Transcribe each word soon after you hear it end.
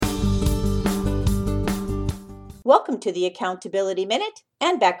Welcome to the Accountability Minute.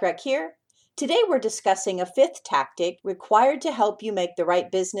 Ann Bachrach here. Today we're discussing a fifth tactic required to help you make the right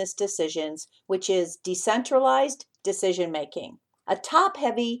business decisions, which is decentralized decision making. A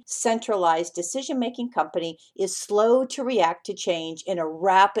top-heavy, centralized decision-making company is slow to react to change in a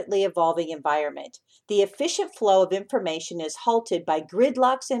rapidly evolving environment. The efficient flow of information is halted by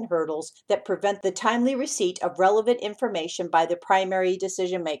gridlocks and hurdles that prevent the timely receipt of relevant information by the primary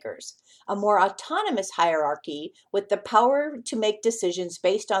decision makers. A more autonomous hierarchy with the power to make decisions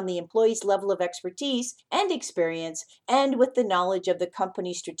based on the employee's level of expertise and experience and with the knowledge of the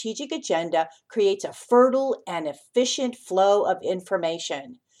company's strategic agenda creates a fertile and efficient flow of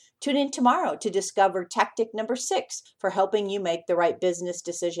information. Tune in tomorrow to discover tactic number 6 for helping you make the right business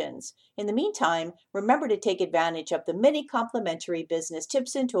decisions. In the meantime, remember to take advantage of the many complimentary business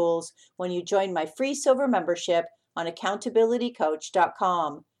tips and tools when you join my free silver membership on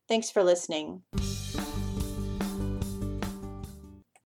accountabilitycoach.com. Thanks for listening.